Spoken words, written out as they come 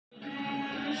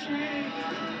Rock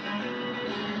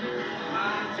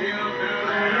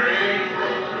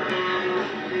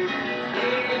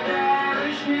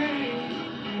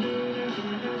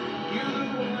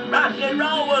and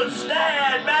roll will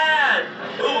stand, man!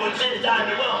 Who insists on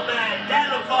the Wolfman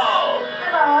telephone?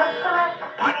 Hello, it's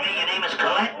Colette. Pardon me, your name is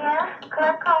Colette? Yes,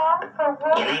 Colette call for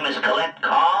Wolf. Your name is Colette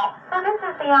Call? So this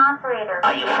is the operator.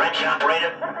 Are you French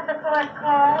operator? This is the Colette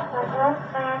call for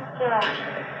Wolfman Jack.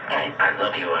 I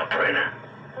love you, operator.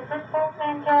 Is this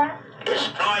Wolfman Jack? Is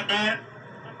Floyd there?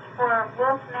 It's for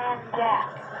Wolfman Jack.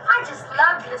 I just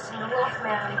loved listening to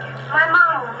Wolfman. My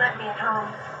mom won't let me at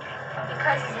home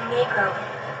because he's a Negro.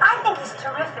 I think he's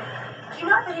terrific. Do you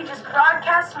know that he just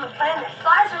broadcasts from a plane that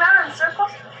flies around in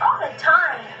circles all the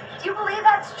time? Do you believe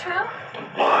that's true?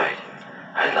 Floyd.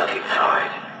 I love you,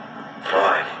 Floyd.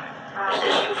 Floyd. Is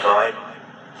this you, Floyd?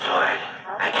 Floyd.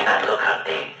 I cannot look on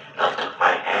thee. Love took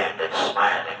my hand and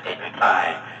smiled and did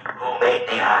reply. Who made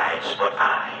the eyes but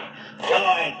I?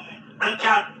 Floyd. Reach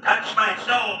out and touch my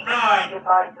soul, Floyd. Your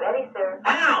body's ready, sir.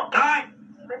 How, Floyd?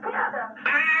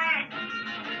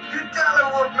 You tell her,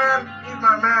 Wolfman. He's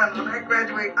my man. When I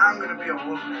graduate, I'm gonna be a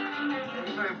Wolfman. And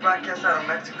you're gonna broadcast out of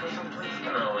Mexico someplace?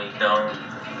 No, we don't.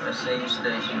 The same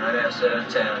station right outside of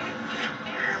town.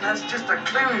 Man, that's just a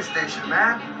clearing station,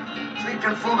 man. So you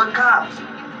can fool the cops.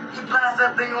 You blast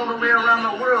that thing all the way around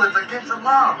the world. It's against the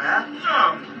law, man.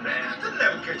 Oh, man. They'll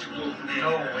never catch you, Wolfman.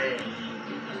 No way.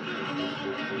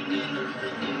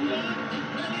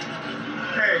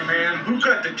 Hey, man. Who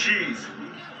cut the cheese?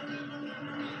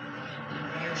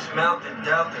 You smelt it,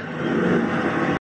 dealt it.